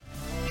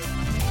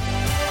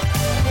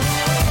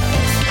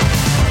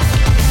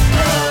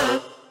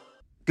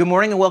Good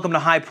morning and welcome to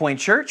High Point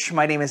Church.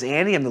 My name is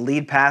Andy. I'm the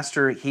lead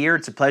pastor here.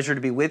 It's a pleasure to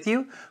be with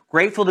you.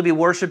 Grateful to be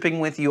worshiping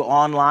with you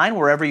online,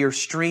 wherever you're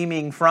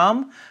streaming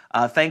from.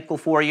 Thankful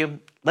for you.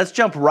 Let's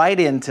jump right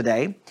in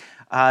today.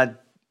 Today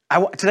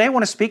I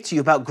want to speak to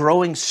you about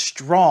growing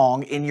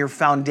strong in your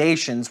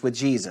foundations with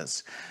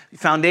Jesus.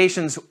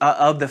 Foundations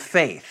of the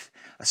faith.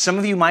 Some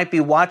of you might be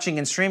watching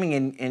and streaming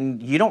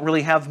and you don't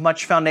really have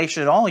much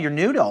foundation at all. You're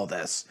new to all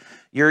this.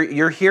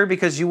 You're here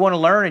because you want to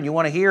learn and you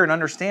want to hear and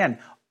understand.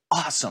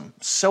 Awesome.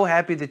 So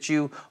happy that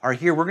you are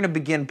here. We're going to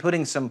begin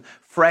putting some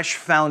fresh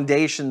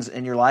foundations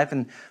in your life.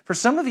 And for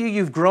some of you,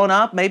 you've grown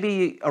up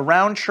maybe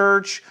around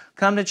church,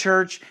 come to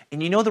church,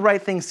 and you know the right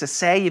things to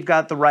say. You've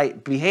got the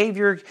right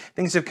behavior.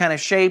 Things have kind of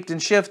shaped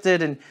and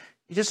shifted, and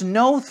you just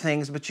know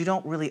things, but you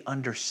don't really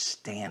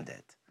understand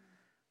it,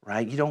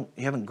 right? You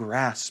haven't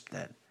grasped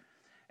it.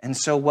 And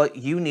so what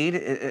you need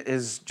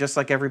is, just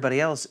like everybody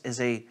else, is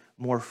a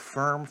more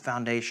firm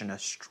foundation, a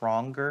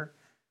stronger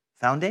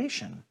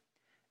foundation.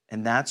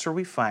 And that's where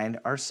we find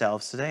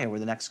ourselves today over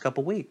the next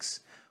couple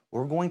weeks.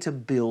 We're going to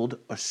build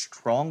a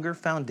stronger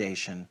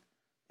foundation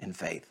in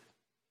faith.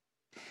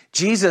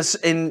 Jesus,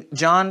 in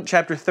John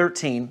chapter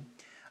 13,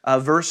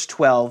 verse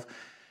 12,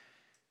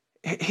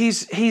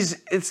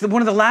 it's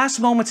one of the last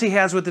moments he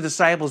has with the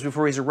disciples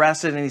before he's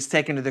arrested and he's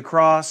taken to the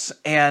cross.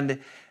 And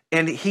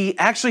he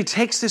actually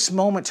takes this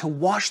moment to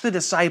wash the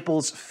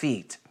disciples'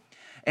 feet.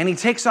 And he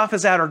takes off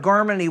his outer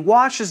garment and he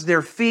washes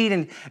their feet,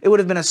 and it would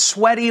have been a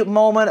sweaty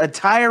moment, a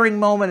tiring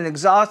moment, an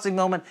exhausting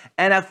moment,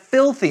 and a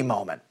filthy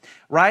moment,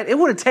 right? It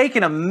would have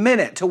taken a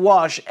minute to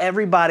wash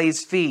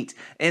everybody's feet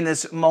in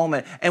this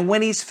moment. And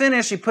when he's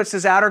finished, he puts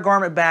his outer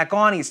garment back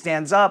on, he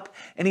stands up,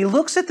 and he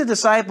looks at the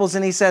disciples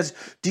and he says,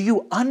 "Do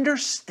you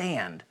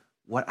understand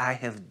what I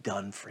have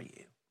done for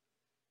you?"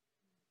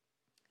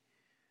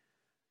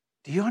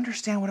 Do you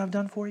understand what I've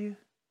done for you?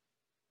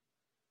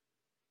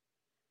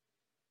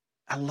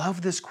 I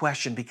love this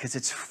question because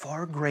it's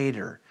far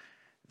greater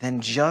than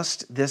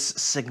just this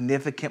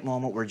significant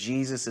moment where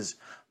Jesus is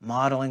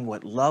modeling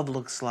what love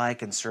looks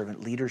like and servant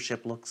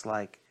leadership looks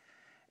like.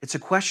 It's a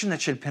question that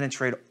should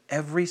penetrate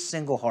every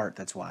single heart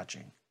that's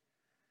watching.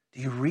 Do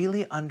you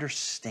really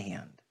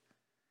understand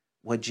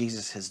what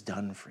Jesus has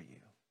done for you?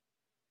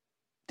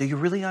 Do you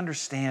really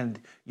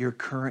understand your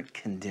current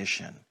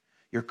condition,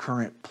 your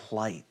current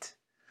plight?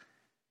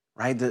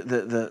 Right?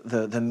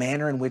 The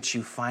manner in which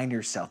you find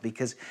yourself.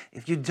 Because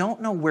if you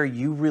don't know where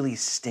you really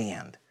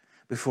stand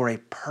before a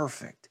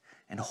perfect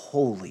and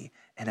holy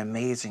and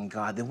amazing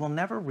God, then we'll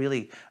never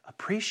really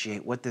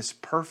appreciate what this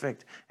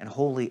perfect and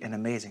holy and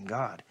amazing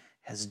God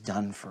has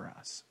done for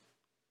us.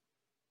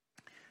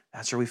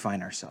 That's where we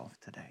find ourselves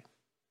today.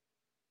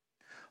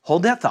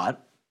 Hold that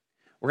thought.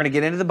 We're going to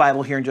get into the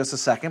Bible here in just a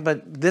second,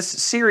 but this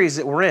series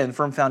that we're in,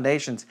 Firm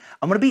Foundations,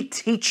 I'm going to be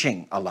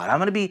teaching a lot. I'm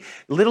going to be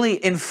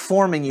literally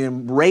informing you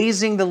and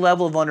raising the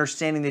level of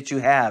understanding that you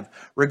have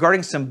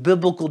regarding some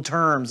biblical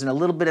terms and a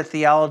little bit of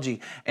theology.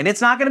 And it's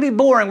not going to be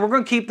boring. We're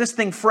going to keep this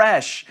thing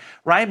fresh,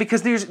 right?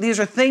 Because these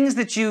are things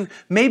that you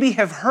maybe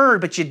have heard,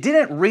 but you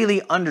didn't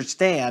really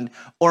understand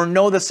or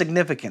know the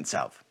significance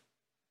of.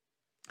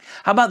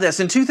 How about this?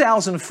 In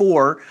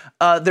 2004,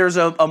 there's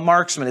a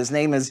marksman. His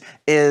name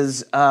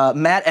is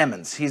Matt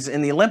Emmons. He's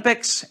in the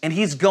Olympics, and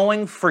he's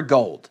going for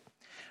gold,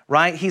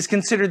 right? He's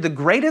considered the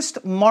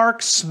greatest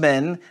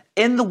marksman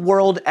in the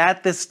world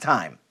at this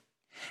time.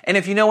 And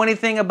if you know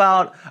anything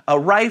about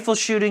rifle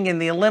shooting in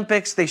the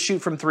Olympics, they shoot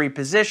from three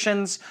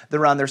positions.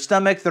 They're on their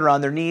stomach, they're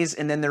on their knees,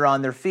 and then they're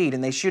on their feet.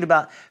 And they shoot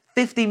about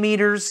 50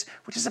 meters,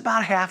 which is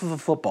about half of a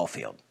football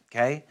field,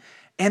 okay?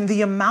 And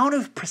the amount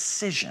of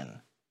precision,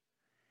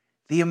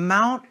 the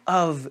amount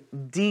of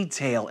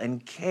detail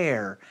and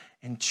care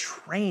and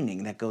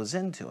training that goes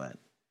into it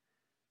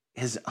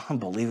is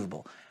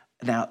unbelievable.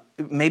 Now,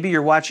 maybe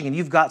you're watching and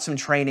you've got some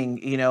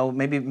training,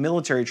 maybe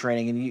military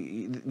training,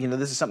 and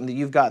this is something that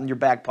you've got in your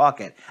back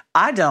pocket.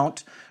 I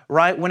don't,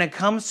 right? When it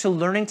comes to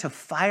learning to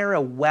fire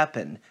a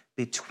weapon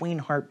between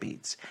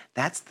heartbeats,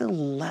 that's the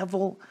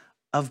level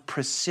of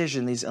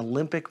precision these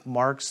Olympic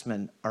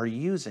marksmen are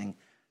using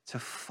to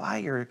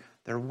fire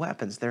their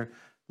weapons. They're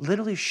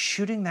literally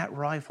shooting that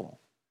rifle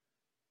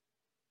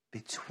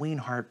between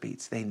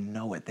heartbeats. They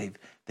know it.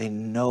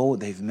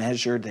 They've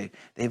measured,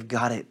 they've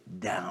got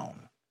it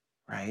down,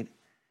 right?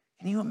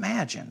 Can you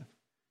imagine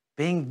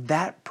being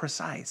that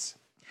precise?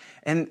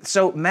 And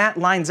so Matt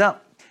lines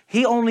up.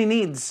 He only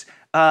needs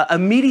a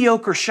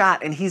mediocre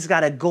shot, and he's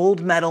got a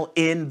gold medal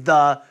in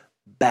the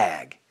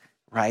bag,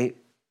 right?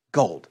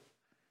 Gold.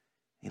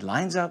 He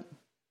lines up,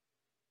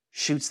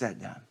 shoots that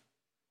gun.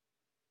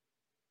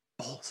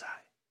 Bullseye.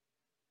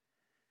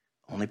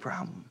 Only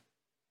problem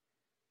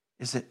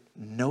is that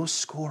no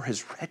score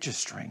is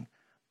registering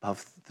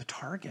above the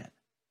target.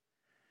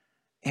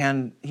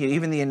 And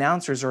even the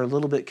announcers are a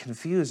little bit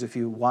confused if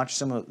you watch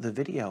some of the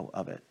video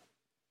of it.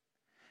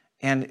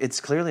 And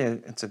it's clearly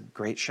it's a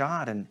great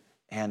shot,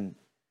 and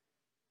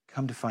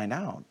come to find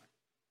out,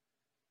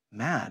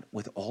 Matt,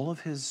 with all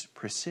of his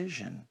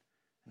precision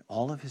and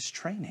all of his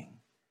training,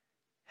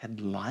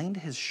 had lined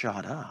his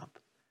shot up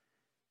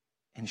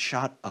and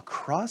shot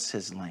across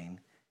his lane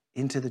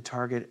into the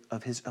target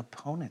of his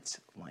opponent's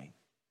lane.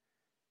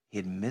 He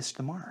had missed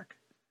the mark,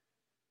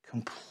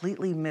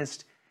 completely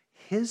missed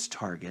his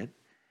target,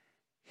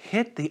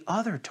 hit the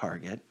other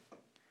target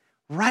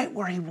right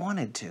where he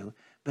wanted to,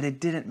 but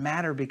it didn't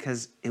matter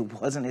because it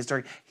wasn't his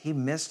target. He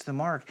missed the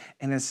mark,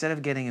 and instead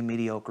of getting a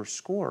mediocre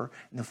score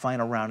in the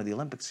final round of the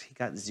Olympics, he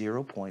got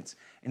 0 points,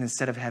 and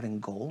instead of having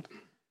gold,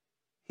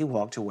 he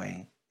walked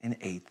away in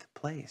 8th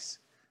place.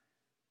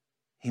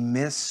 He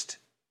missed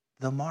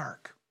the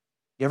mark.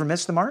 You ever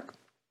missed the mark?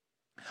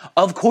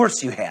 Of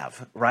course you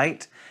have,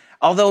 right?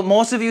 Although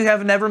most of you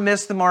have never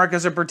missed the mark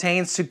as it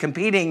pertains to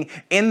competing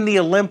in the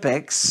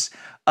Olympics,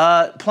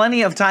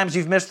 plenty of times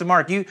you've missed the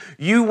mark.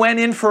 You went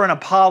in for an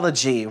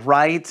apology,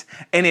 right?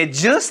 And it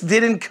just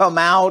didn't come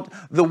out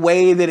the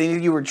way that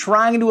you were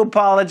trying to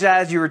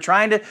apologize. You were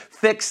trying to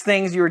fix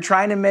things. You were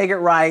trying to make it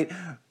right,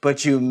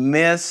 but you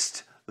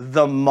missed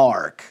the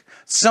mark.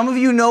 Some of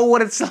you know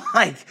what it's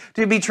like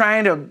to be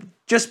trying to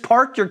just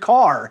park your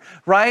car,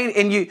 right?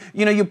 And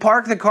you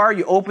park the car,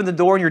 you open the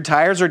door, and your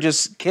tires are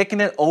just kicking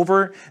it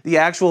over the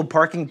actual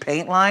parking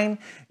paint line.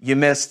 You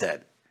missed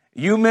it.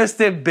 You missed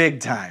it big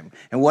time.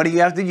 And what do you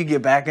have to do? You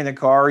get back in the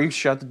car, you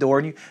shut the door,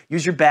 and you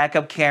use your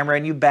backup camera,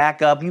 and you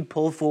back up, you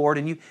pull forward,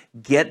 and you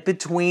get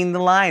between the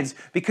lines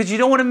because you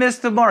don't want to miss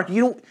the mark.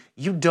 You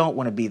don't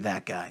want to be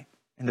that guy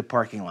in the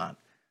parking lot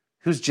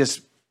who's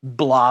just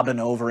blobbing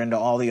over into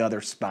all the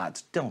other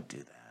spots. Don't do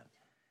that.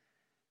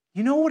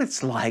 You know what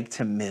it's like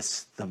to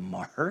miss the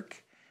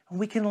mark? And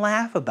we can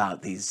laugh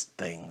about these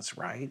things,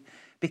 right?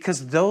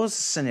 Because those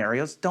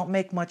scenarios don't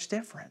make much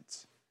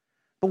difference.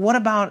 But what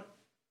about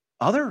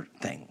other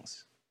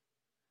things?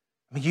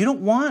 I mean, you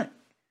don't want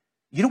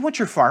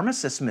your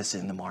pharmacist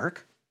missing the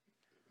mark,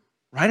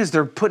 right? As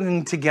they're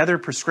putting together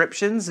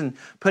prescriptions and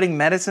putting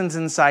medicines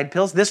inside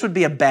pills, this would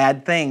be a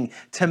bad thing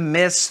to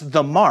miss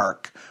the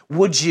mark.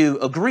 Would you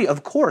agree?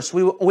 Of course,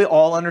 we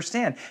all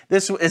understand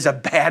this is a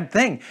bad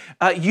thing.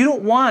 You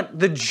don't want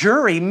the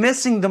jury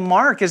missing the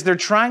mark as they're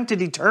trying to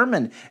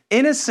determine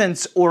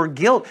innocence or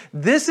guilt.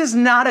 This is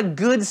not a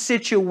good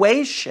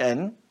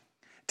situation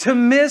to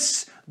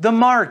miss the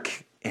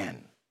mark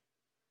in.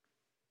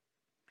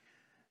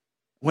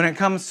 When it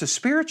comes to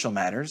spiritual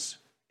matters,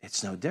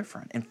 it's no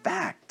different. In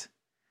fact,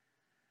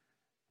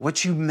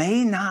 what you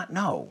may not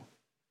know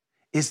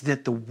is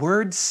that the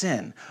word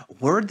sin, a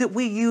word that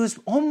we use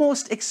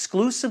almost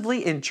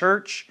exclusively in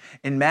church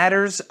in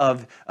matters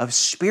of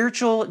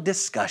spiritual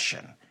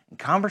discussion and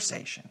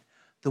conversation,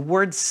 the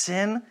word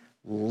sin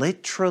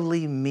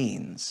literally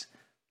means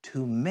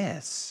to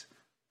miss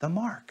the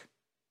mark.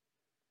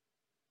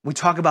 We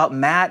talk about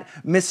Matt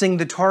missing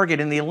the target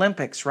in the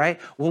Olympics,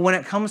 right? Well, when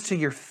it comes to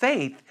your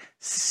faith,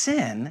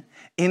 sin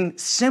in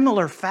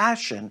similar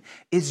fashion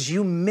is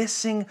you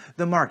missing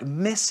the mark,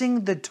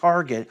 missing the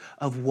target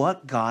of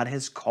what God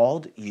has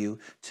called you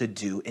to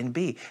do and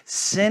be.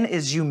 Sin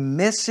is you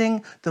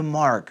missing the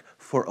mark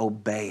for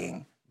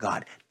obeying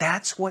God.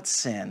 That's what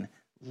sin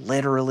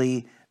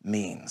literally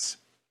means.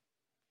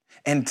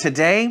 And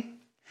today,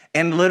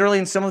 and literally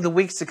in some of the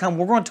weeks to come,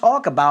 we're going to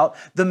talk about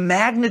the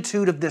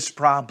magnitude of this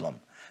problem,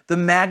 the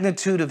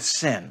magnitude of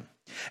sin.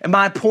 And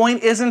my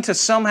point isn't to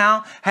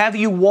somehow have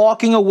you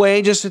walking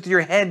away just with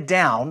your head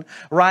down,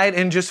 right,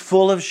 and just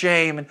full of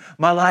shame and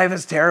my life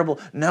is terrible.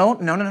 No.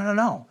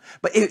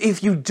 But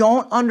if you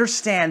don't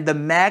understand the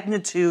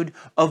magnitude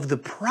of the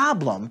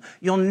problem,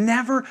 you'll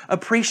never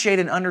appreciate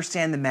and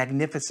understand the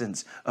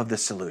magnificence of the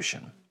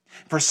solution.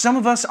 For some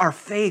of us, our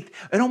faith,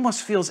 it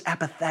almost feels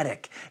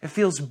apathetic. It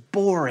feels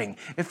boring.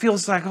 It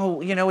feels like,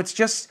 it's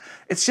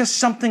just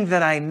something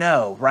that I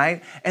know,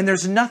 right? And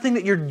there's nothing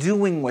that you're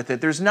doing with it.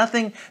 There's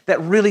nothing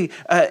that really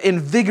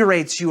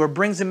invigorates you or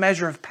brings a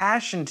measure of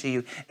passion to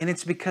you. And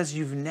it's because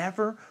you've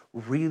never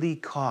really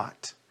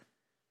caught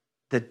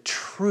the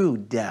true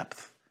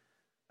depth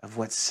of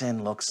what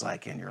sin looks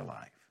like in your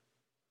life.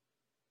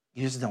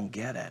 You just don't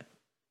get it.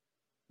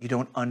 You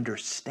don't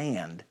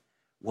understand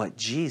what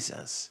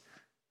Jesus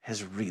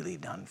has really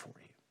done for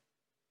you.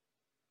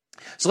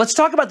 So let's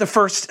talk about the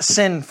first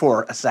sin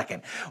for a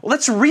second.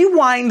 Let's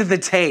rewind the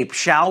tape,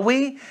 shall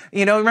we?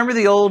 Remember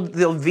the old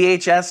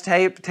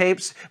VHS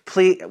tapes?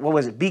 Please, what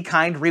was it? Be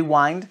Kind,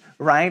 Rewind,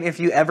 right? If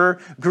you ever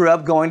grew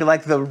up going to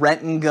like the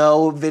Rent and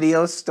Go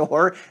video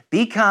store,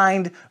 Be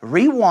Kind,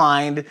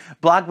 Rewind.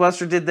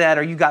 Blockbuster did that,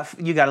 or you got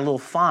a little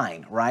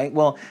fine, right?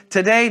 Well,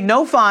 today,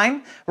 no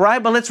fine,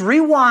 right? But let's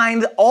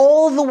rewind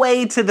all the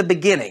way to the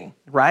beginning,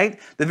 right?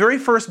 The very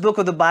first book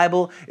of the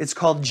Bible, it's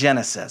called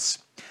Genesis.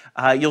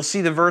 You'll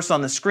see the verse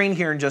on the screen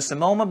here in just a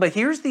moment, but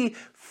here's the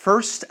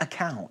first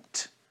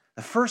account,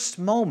 the first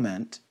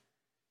moment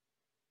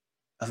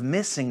of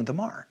missing the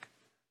mark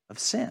of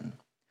sin.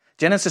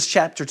 Genesis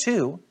chapter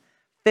 2,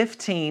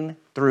 15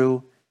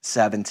 through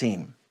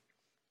 17.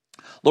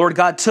 Lord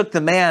God took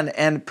the man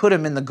and put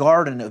him in the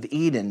Garden of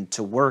Eden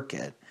to work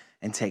it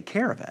and take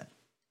care of it.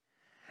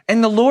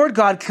 And the Lord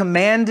God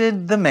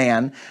commanded the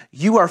man,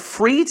 you are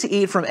free to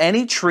eat from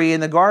any tree in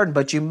the garden,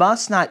 but you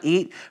must not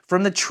eat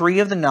from the tree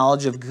of the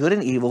knowledge of good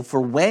and evil, for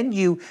when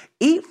you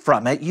eat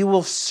from it, you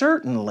will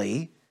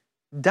certainly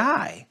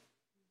die.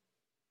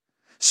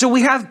 So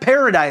we have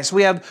paradise.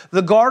 We have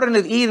the Garden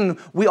of Eden.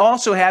 We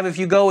also have, if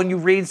you go and you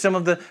read some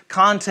of the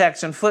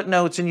context and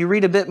footnotes and you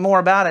read a bit more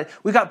about it,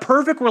 we've got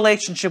perfect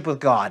relationship with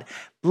God.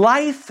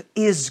 Life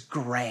is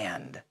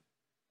grand.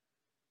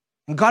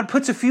 And God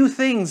puts a few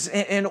things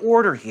in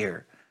order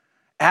here.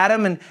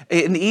 Adam and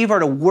Eve are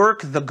to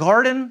work the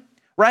garden,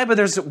 right? But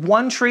there's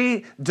one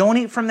tree, don't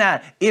eat from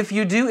that. If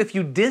you do, if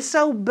you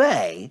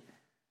disobey,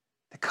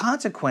 the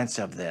consequence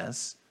of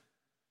this,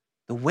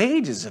 the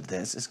wages of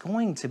this is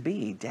going to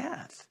be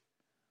death.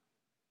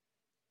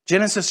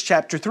 Genesis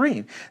chapter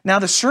 3. Now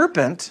the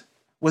serpent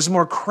was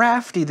more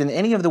crafty than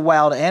any of the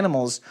wild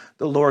animals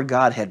the Lord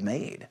God had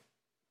made.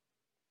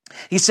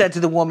 He said to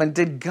the woman,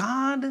 did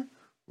God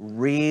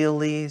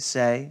really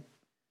say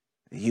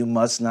you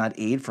must not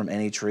eat from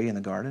any tree in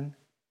the garden?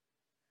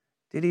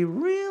 Did he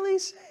really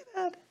say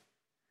that?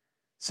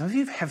 Some of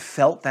you have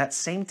felt that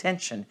same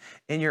tension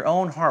in your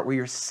own heart where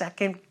you're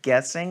second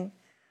guessing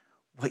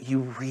what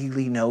you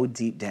really know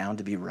deep down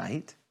to be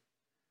right.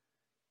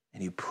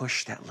 And you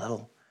push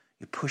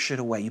you push it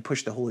away. You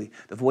push the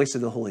voice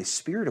of the Holy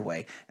Spirit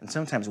away, and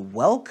sometimes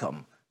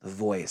welcome the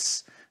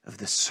voice of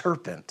the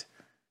serpent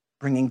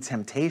bringing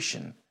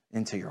temptation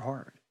into your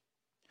heart.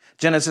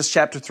 Genesis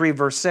chapter 3,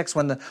 verse 6,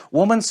 when the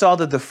woman saw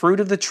that the fruit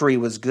of the tree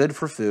was good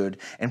for food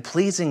and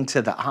pleasing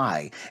to the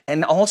eye,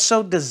 and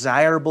also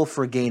desirable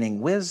for gaining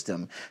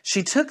wisdom,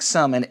 she took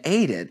some and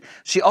ate it.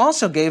 She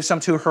also gave some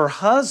to her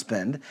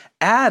husband,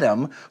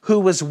 Adam, who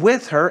was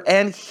with her,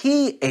 and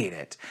he ate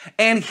it.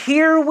 And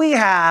here we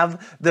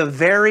have the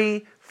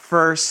very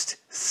first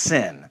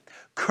sin.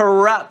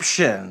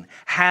 Corruption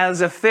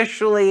has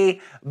officially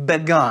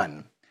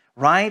begun,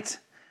 right?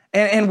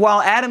 And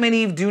while Adam and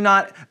Eve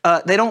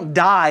they don't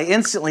die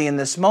instantly in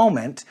this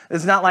moment.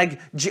 It's not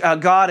like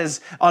God is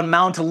on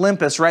Mount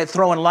Olympus, right,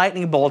 throwing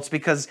lightning bolts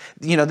because,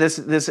 this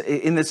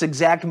in this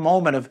exact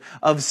moment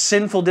of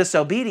sinful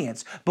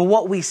disobedience. But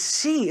what we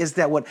see is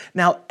that what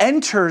now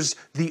enters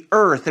the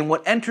earth and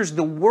what enters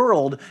the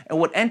world and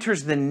what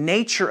enters the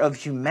nature of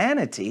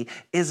humanity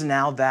is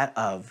now that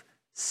of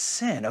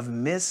sin, of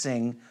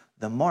missing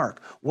the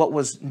mark. What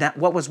was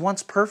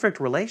once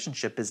perfect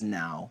relationship is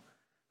now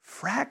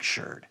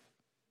fractured.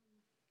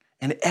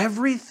 And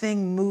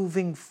everything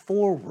moving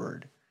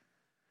forward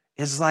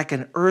is like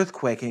an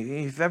earthquake. If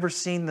you've ever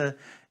seen the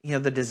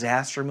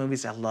disaster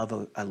movies, I love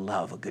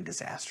a good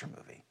disaster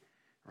movie,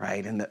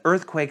 right? And the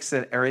earthquakes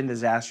that are in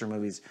disaster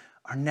movies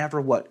are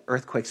never what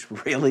earthquakes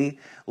really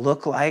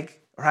look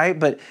like, right?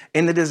 But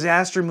in the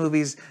disaster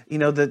movies,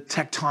 the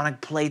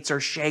tectonic plates are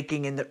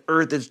shaking and the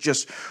earth is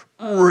just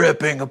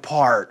ripping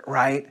apart,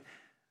 right?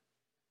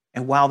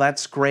 And while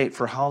that's great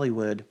for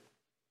Hollywood,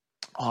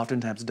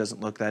 oftentimes it doesn't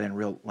look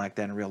like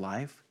that in real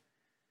life.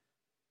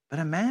 But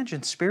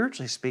imagine,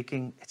 spiritually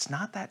speaking, it's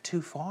not that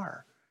too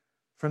far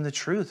from the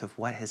truth of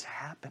what is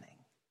happening.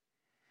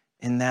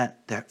 In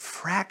that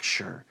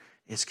fracture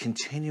is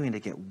continuing to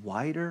get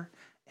wider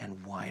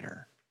and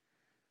wider.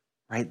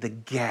 Right? The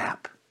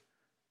gap,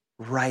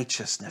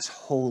 righteousness,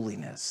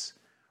 holiness,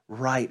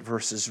 right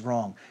versus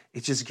wrong,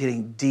 it's just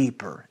getting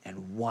deeper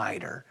and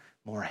wider,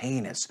 more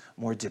heinous,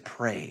 more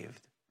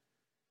depraved,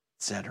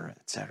 etc.,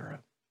 etc.,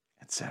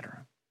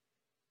 etc.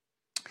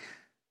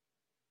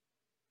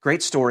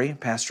 Great story,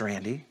 Pastor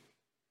Andy.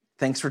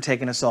 Thanks for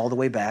taking us all the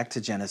way back to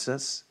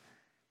Genesis.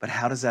 But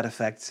how does that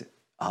affect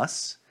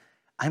us?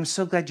 I'm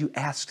so glad you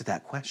asked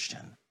that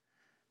question.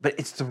 But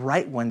it's the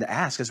right one to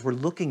ask as we're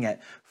looking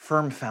at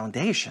firm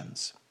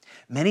foundations.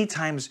 Many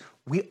times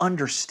we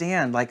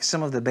understand like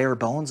some of the bare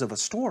bones of a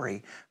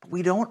story, but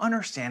we don't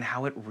understand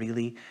how it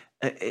really,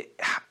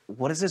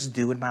 what does this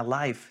do in my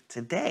life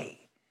today?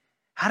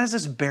 How does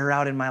this bear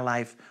out in my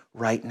life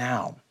right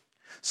now?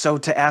 So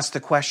to ask the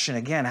question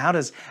again, how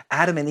does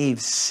Adam and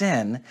Eve's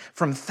sin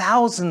from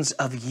thousands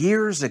of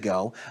years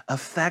ago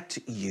affect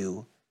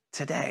you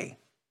today?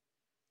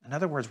 In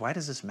other words, why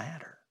does this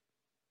matter?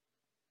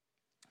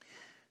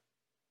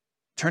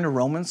 Turn to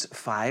Romans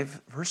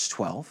 5, verse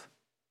 12.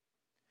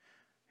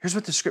 Here's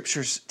what the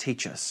scriptures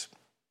teach us.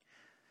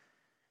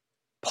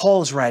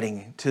 Paul is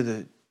writing to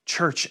the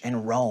church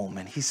in Rome,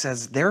 and he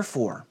says,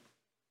 therefore,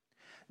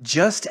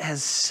 just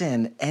as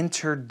sin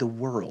entered the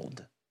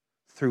world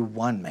through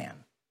one man,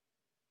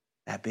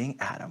 that being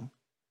Adam,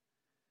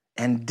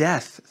 and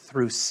death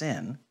through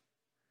sin,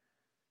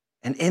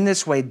 and in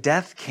this way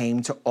death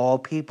came to all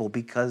people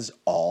because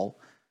all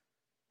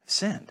have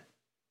sinned.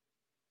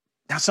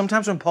 Now,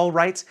 sometimes when Paul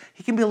writes,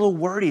 he can be a little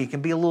wordy, he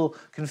can be a little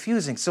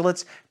confusing. So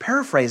let's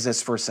paraphrase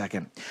this for a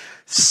second.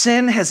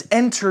 Sin has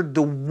entered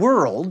the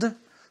world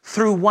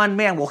through one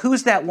man. Well,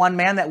 who's that one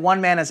man? That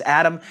one man is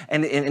Adam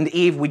and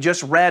Eve. We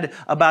just read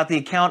about the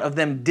account of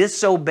them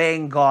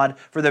disobeying God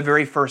for the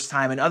very first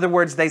time. In other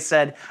words, they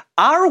said,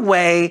 our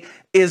way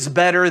is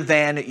better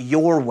than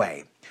your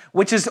way.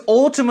 which is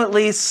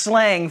ultimately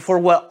slang for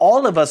what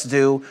all of us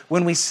do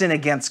when we sin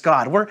against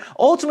God. We're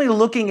ultimately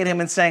looking at him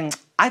and saying,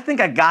 I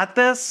think I got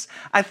this.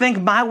 I think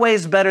my way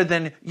is better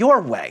than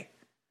your way.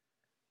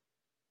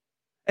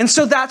 And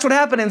so that's what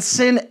happened. And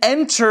sin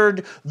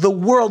entered the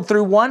world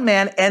through one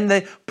man, and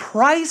the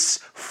price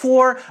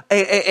for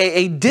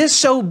a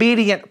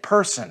disobedient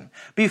person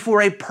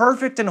before a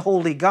perfect and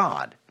holy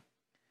God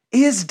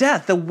is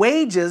death. The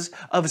wages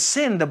of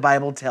sin, the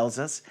Bible tells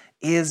us,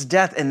 is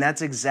death. And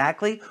that's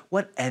exactly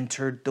what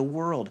entered the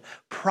world.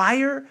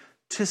 Prior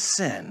to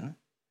sin,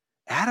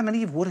 Adam and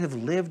Eve would have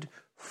lived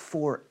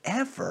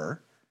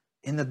forever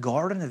in the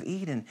Garden of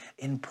Eden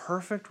in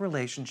perfect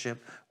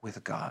relationship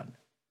with God.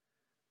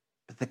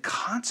 But the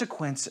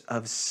consequence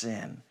of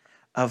sin,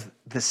 of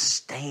the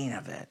stain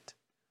of it,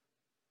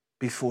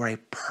 before a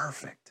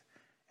perfect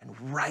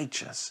and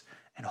righteous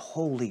and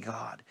holy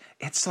God,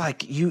 it's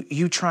like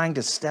you trying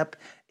to step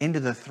into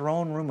the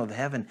throne room of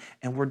heaven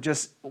and we're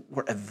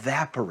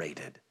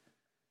evaporated.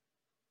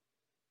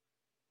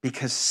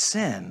 Because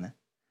sin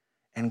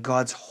and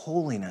God's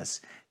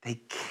holiness,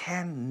 they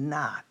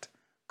cannot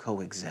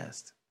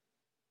coexist.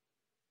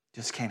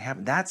 Just can't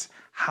happen. That's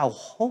how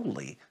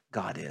holy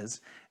God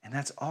is, and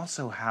that's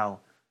also how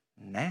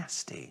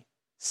nasty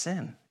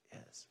sin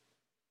is.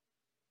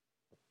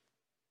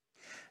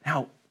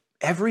 Now,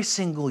 every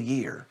single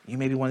year, you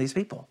may be one of these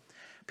people.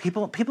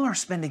 People are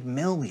spending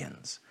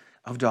millions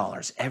of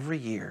dollars every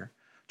year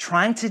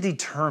trying to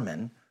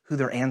determine who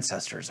their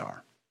ancestors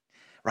are.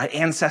 Right?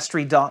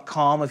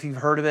 Ancestry.com, if you've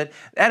heard of it,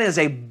 that is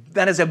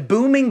a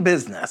booming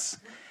business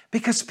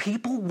because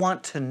people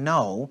want to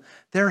know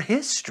their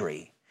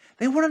history.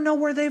 They want to know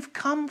where they've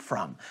come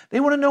from. They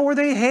want to know where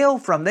they hail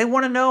from. They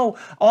want to know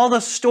all the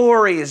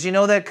stories,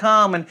 that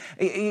come. And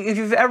if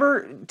you've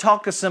ever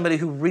talked to somebody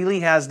who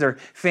really has their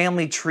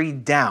family tree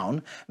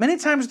down, many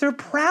times they're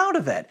proud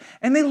of it.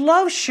 And they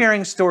love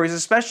sharing stories,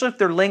 especially if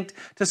they're linked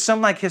to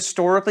some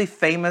historically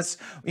famous,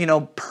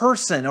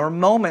 person or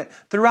moment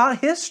throughout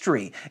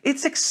history.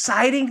 It's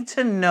exciting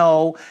to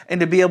know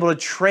and to be able to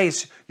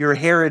trace your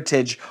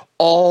heritage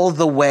all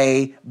the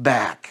way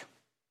back.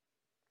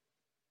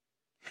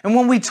 And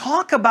when we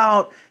talk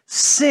about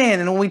sin,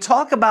 and when we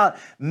talk about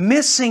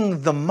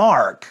missing the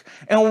mark,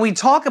 and when we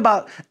talk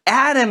about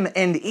Adam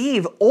and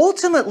Eve,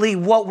 ultimately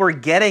what we're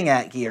getting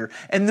at here,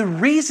 and the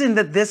reason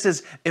that this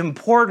is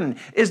important,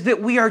 is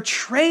that we are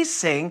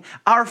tracing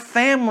our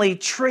family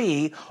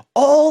tree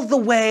all the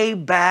way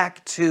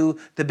back to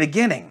the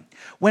beginning.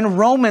 When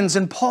Romans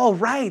and Paul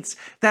writes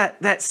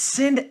that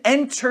sin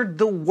entered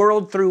the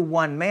world through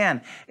one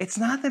man, it's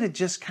not that it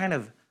just kind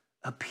of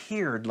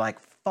appeared like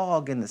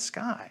fog in the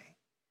sky.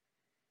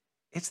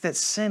 It's that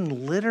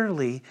sin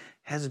literally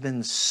has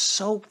been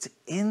soaked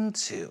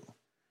into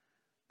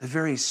the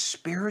very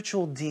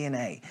spiritual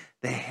DNA,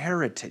 the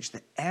heritage,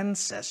 the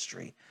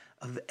ancestry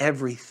of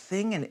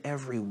everything and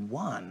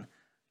everyone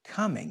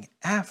coming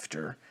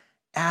after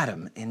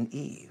Adam and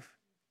Eve.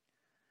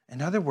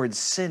 In other words,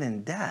 sin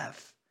and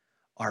death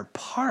are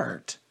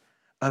part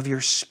of your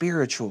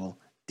spiritual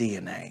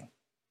DNA.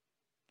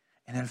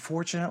 And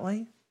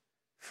unfortunately,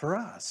 for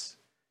us,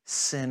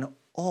 sin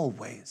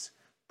always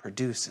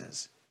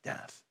produces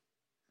death.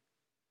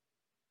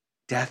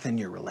 Death in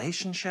your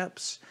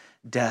relationships,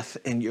 death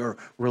in your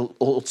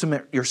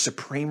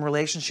supreme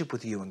relationship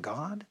with you and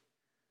God.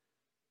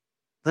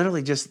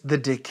 Literally just the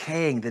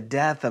decaying, the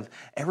death of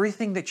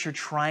everything that you're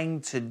trying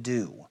to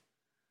do.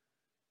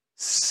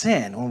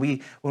 Sin,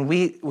 when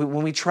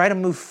we try to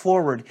move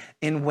forward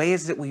in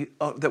ways where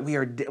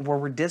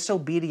we're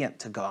disobedient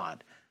to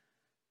God,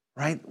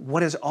 right?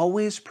 What is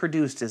always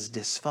produced is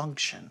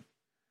dysfunction,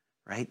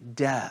 right?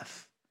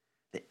 Death.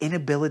 The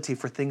inability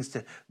for things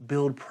to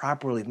build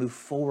properly, move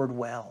forward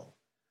well.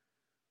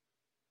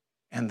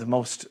 And the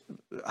most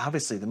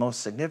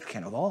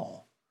significant of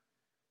all,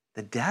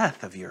 the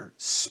death of your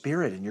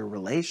spirit and your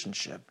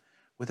relationship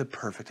with a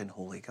perfect and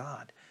holy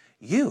God.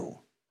 You,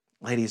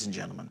 ladies and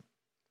gentlemen,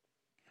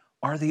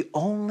 are the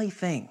only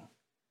thing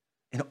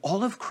in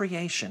all of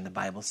creation, the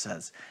Bible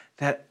says,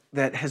 that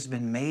has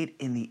been made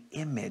in the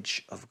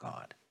image of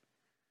God.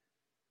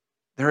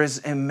 There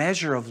is a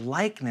measure of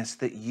likeness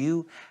that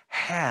you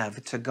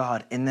have to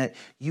God in that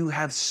you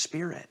have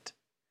spirit.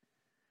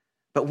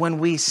 But when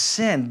we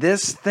sin,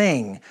 this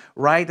thing,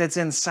 right, that's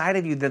inside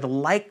of you, the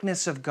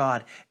likeness of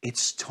God,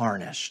 it's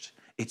tarnished,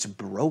 it's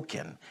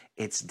broken,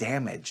 it's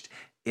damaged,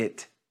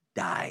 it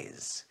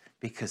dies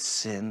because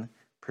sin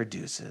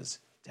produces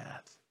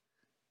death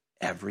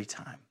every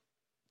time.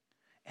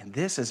 And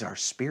this is our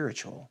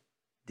spiritual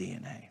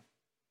DNA.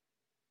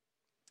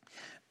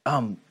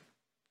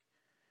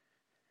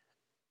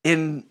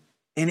 In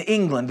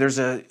England, there's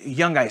a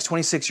young guy, he's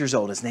 26 years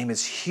old. His name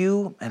is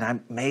Hugh, and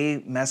I may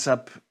mess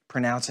up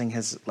pronouncing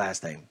his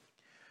last name.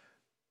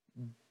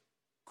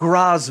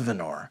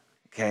 Grosvenor,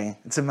 okay?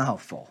 It's a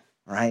mouthful,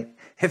 right?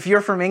 If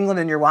you're from England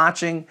and you're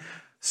watching,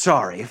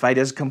 sorry if I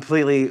just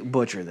completely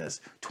butcher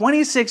this.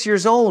 26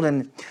 years old,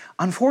 and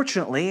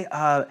unfortunately,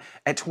 at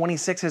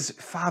 26, his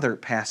father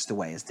passed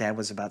away. His dad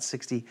was about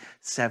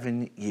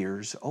 67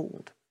 years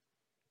old.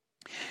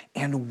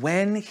 And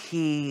when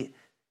he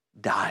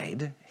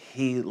died,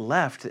 he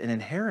left an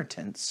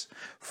inheritance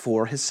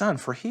for his son,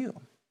 for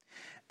Hugh.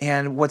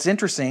 And what's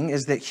interesting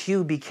is that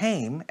Hugh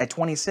became, at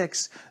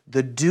 26,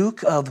 the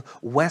Duke of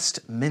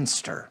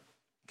Westminster,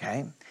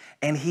 okay?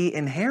 And he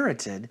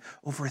inherited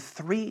over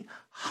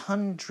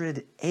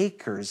 300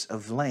 acres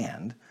of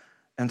land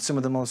and some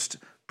of the most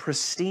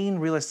pristine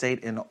real estate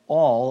in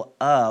all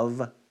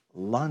of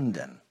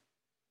London.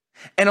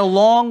 And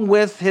along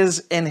with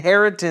his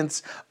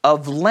inheritance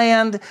of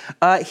land,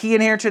 he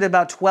inherited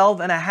about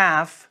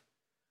 $12.5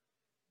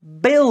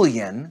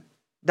 billion,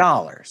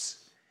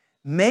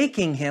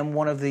 making him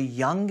one of the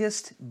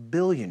youngest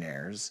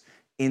billionaires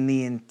in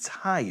the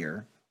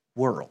entire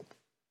world.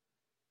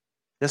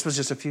 This was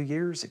just a few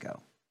years ago.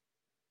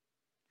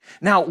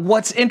 Now,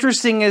 what's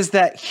interesting is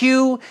that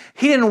Hugh,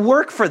 he didn't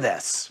work for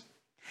this.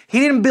 He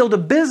didn't build a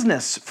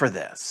business for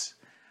this,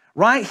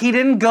 right? He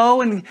didn't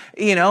go and,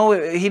 he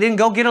didn't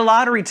go get a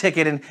lottery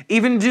ticket and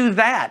even do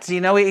that. He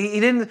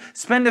didn't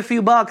spend a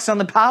few bucks on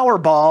the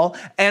Powerball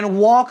and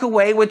walk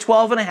away with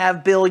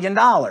 $12.5 billion,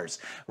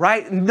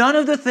 right? None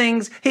of the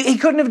things, he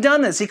couldn't have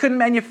done this. He couldn't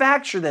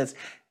manufacture this.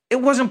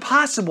 It wasn't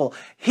possible.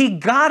 He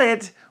got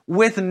it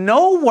with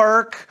no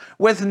work,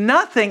 with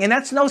nothing, and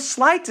that's no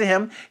slight to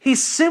him. He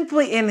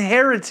simply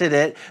inherited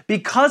it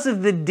because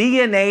of the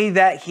DNA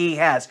that he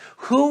has.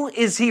 Who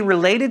is he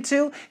related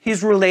to?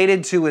 He's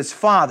related to his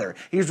father.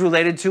 He's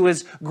related to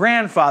his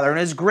grandfather and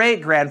his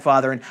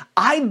great-grandfather, and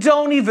I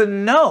don't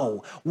even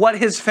know what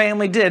his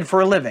family did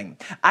for a living.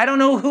 I don't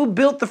know who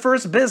built the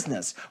first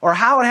business or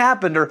how it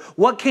happened or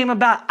what came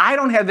about. I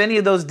don't have any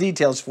of those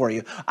details for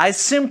you. I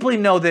simply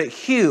know that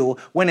Hugh,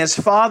 when his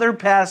father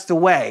passed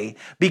away,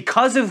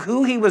 because of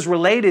who he was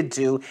related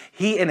to,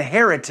 he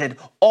inherited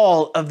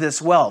all of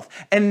this wealth.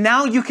 And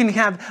now you can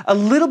have a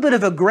little bit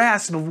of a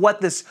grasp of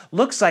what this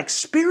looks like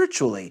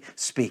spiritually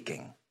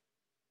speaking.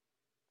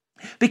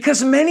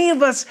 Because many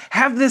of us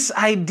have this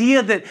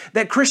idea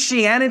that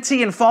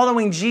Christianity and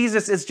following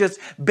Jesus is just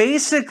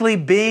basically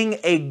being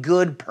a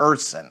good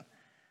person.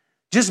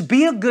 Just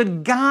be a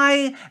good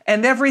guy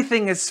and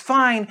everything is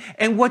fine.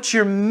 And what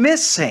you're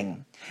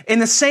missing, in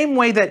the same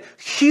way that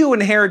Hugh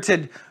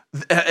inherited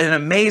an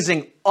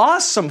amazing,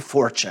 awesome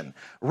fortune,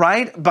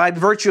 right? By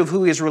virtue of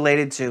who he is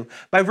related to,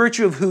 by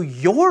virtue of who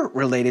you're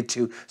related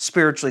to,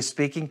 spiritually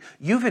speaking,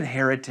 you've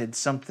inherited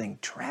something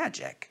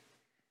tragic,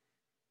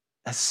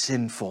 a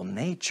sinful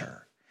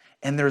nature,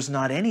 and there's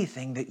not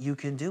anything that you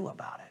can do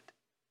about it.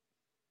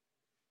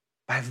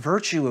 By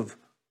virtue of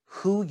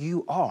who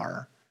you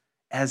are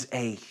as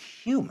a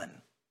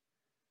human,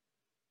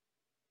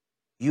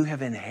 you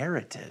have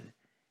inherited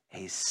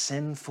a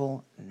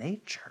sinful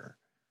nature.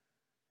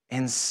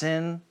 And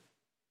sin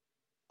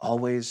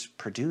always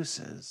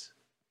produces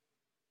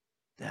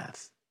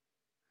death.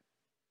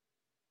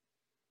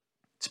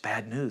 It's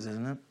bad news,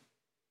 isn't it?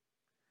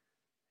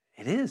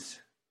 It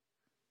is.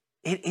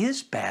 It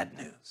is bad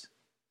news.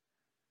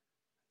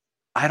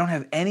 I don't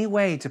have any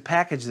way to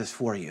package this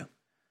for you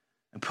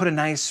and put a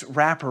nice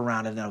wrapper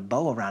around it and a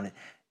bow around it.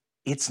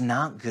 It's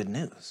not good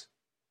news.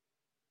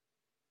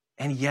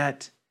 And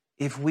yet,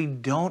 if we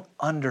don't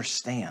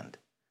understand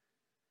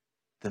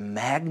the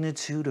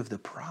magnitude of the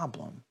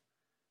problem,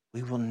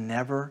 we will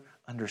never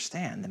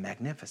understand the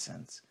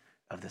magnificence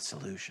of the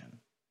solution.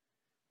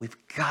 We've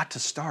got to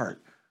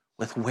start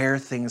with where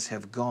things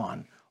have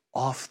gone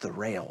off the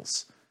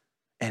rails.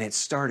 And it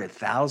started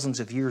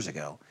thousands of years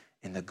ago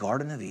in the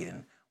Garden of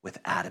Eden with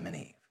Adam and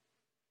Eve.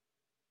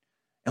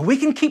 And we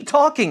can keep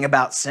talking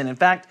about sin. In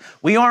fact,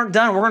 we aren't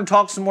done. We're going to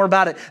talk some more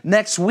about it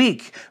next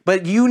week.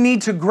 But you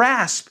need to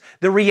grasp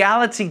the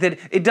reality that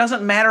it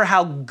doesn't matter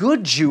how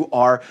good you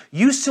are,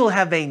 you still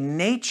have a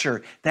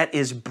nature that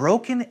is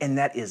broken and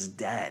that is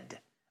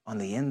dead on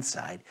the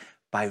inside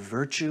by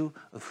virtue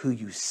of who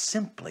you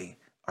simply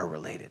are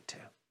related to.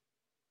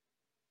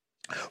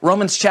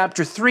 Romans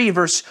chapter 3,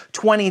 verse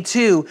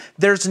 22,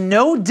 there's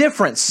no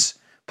difference,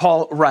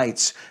 Paul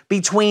writes,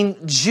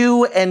 between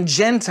Jew and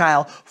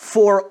Gentile,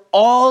 for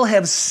all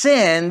have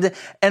sinned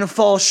and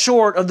fall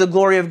short of the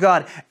glory of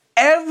God.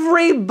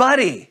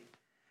 Everybody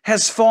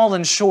has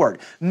fallen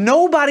short.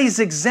 Nobody's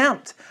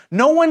exempt.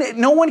 No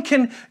one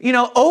can,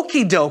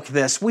 okey-doke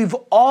this. We've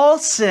all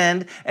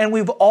sinned and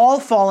we've all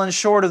fallen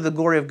short of the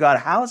glory of God.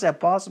 How is that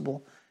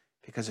possible?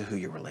 Because of who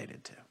you're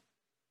related to.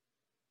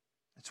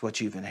 It's what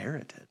you've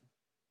inherited.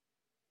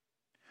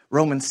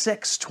 Romans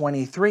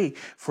 6:23,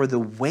 for the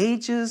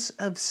wages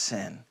of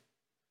sin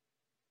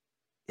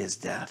is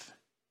death,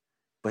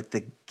 but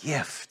the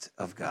gift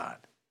of God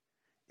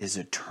is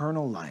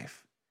eternal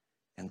life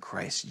in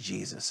Christ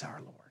Jesus our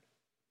Lord.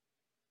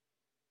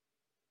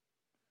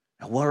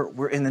 Now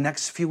we're in the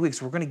next few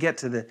weeks, we're going to get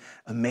to the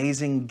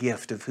amazing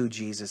gift of who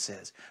Jesus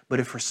is. But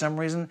if for some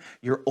reason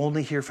you're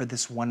only here for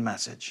this one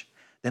message,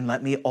 then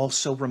let me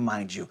also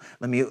remind you,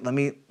 let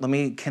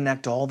me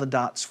connect all the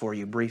dots for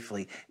you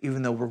briefly,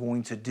 even though we're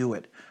going to do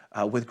it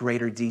with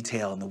greater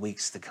detail in the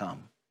weeks to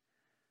come.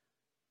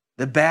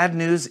 The bad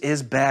news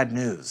is bad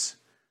news,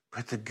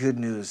 but the good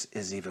news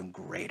is even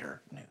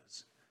greater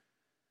news.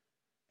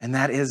 And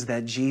that is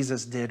that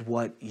Jesus did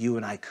what you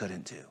and I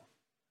couldn't do.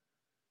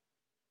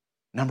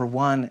 Number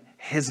one,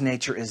 his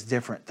nature is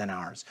different than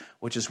ours,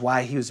 which is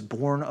why he was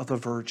born of a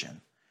virgin,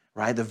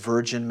 right? The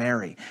Virgin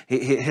Mary.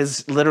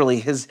 His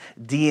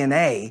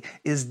DNA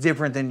is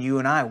different than you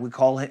and I. We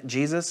call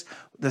Jesus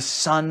the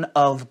Son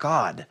of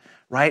God,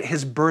 right?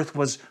 His birth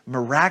was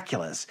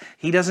miraculous.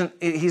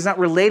 He's not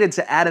related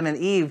to Adam and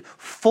Eve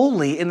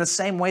fully in the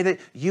same way that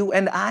you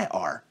and I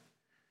are.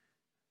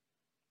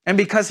 And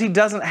because he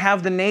doesn't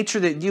have the nature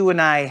that you and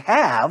I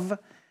have,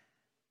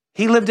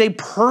 he lived a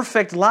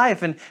perfect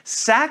life and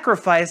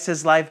sacrificed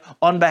his life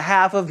on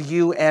behalf of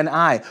you and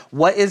I.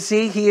 What is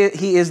he?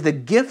 He is the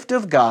gift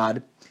of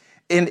God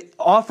and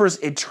offers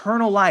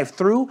eternal life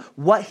through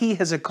what he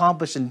has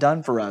accomplished and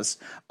done for us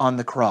on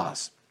the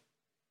cross.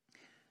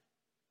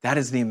 That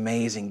is the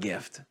amazing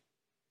gift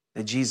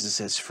that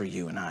Jesus is for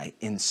you and I,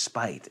 in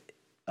spite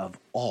of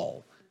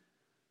all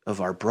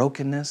of our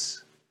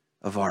brokenness,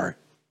 of our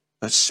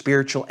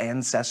spiritual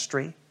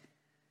ancestry, in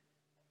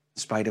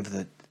spite of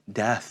the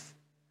death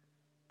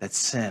that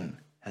sin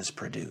has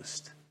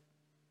produced.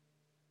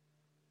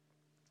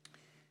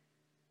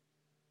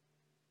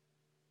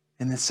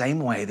 In the same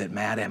way that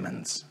Matt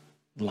Emmons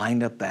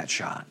lined up that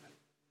shot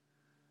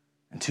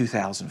in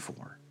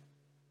 2004,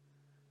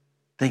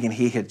 thinking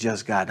he had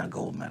just gotten a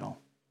gold medal.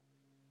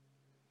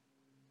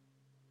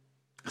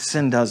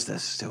 Sin does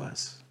this to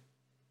us.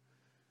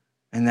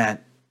 And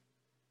that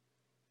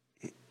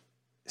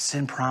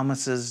sin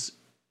promises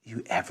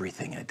you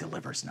everything and it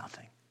delivers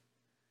nothing.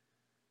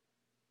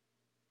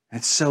 And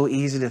it's so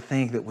easy to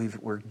think that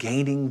we're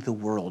gaining the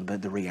world,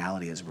 but the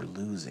reality is we're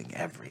losing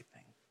everything.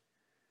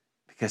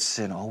 Because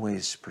sin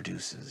always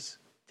produces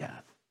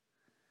death.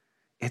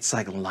 It's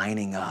like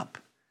lining up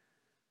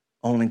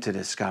only to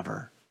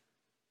discover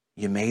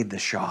you made the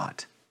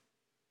shot,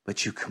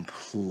 but you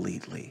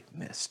completely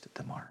missed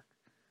the mark.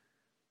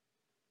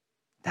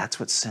 That's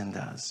what sin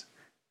does.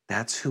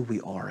 That's who we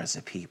are as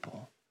a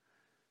people.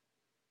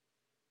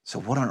 So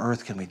what on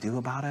earth can we do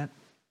about it?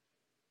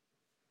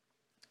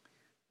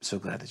 I'm so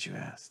glad that you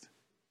asked.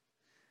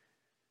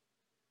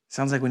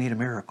 Sounds like we need a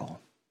miracle.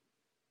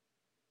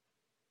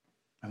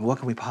 I mean, what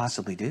can we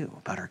possibly do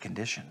about our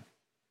condition?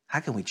 How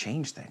can we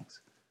change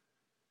things?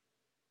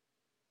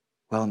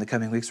 Well, in the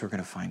coming weeks, we're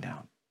going to find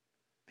out.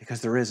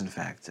 Because there is, in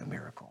fact, a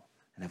miracle.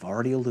 And I've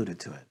already alluded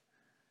to it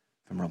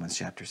from Romans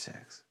chapter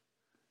 6.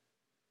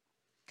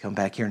 Come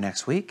back here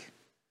next week,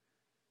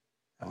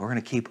 and we're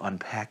going to keep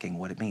unpacking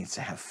what it means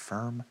to have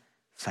firm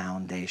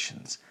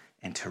foundations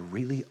and to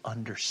really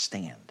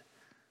understand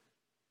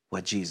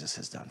what Jesus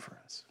has done for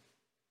us.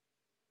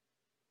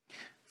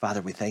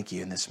 Father, we thank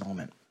you in this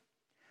moment.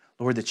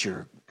 Lord, that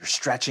you're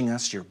stretching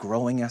us, you're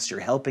growing us, you're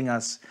helping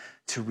us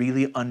to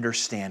really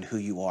understand who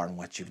you are and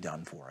what you've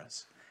done for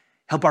us.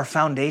 Help our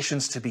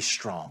foundations to be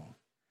strong.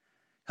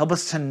 Help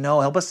us to know,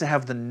 help us to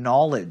have the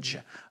knowledge,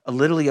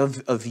 literally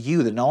of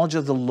you, the knowledge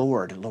of the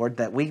Lord, Lord,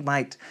 that we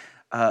might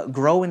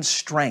grow in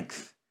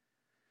strength,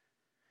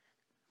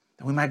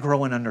 that we might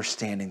grow in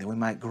understanding, that we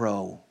might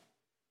grow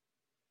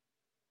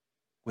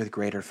with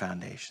greater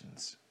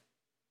foundations.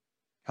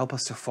 Help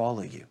us to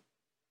follow you.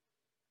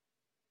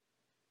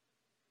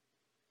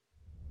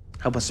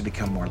 Help us to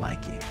become more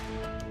like you.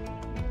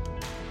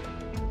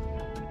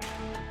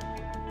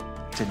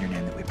 It's in your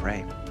name that we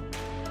pray.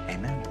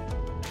 Amen.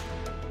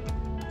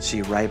 See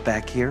you right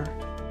back here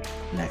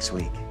next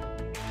week.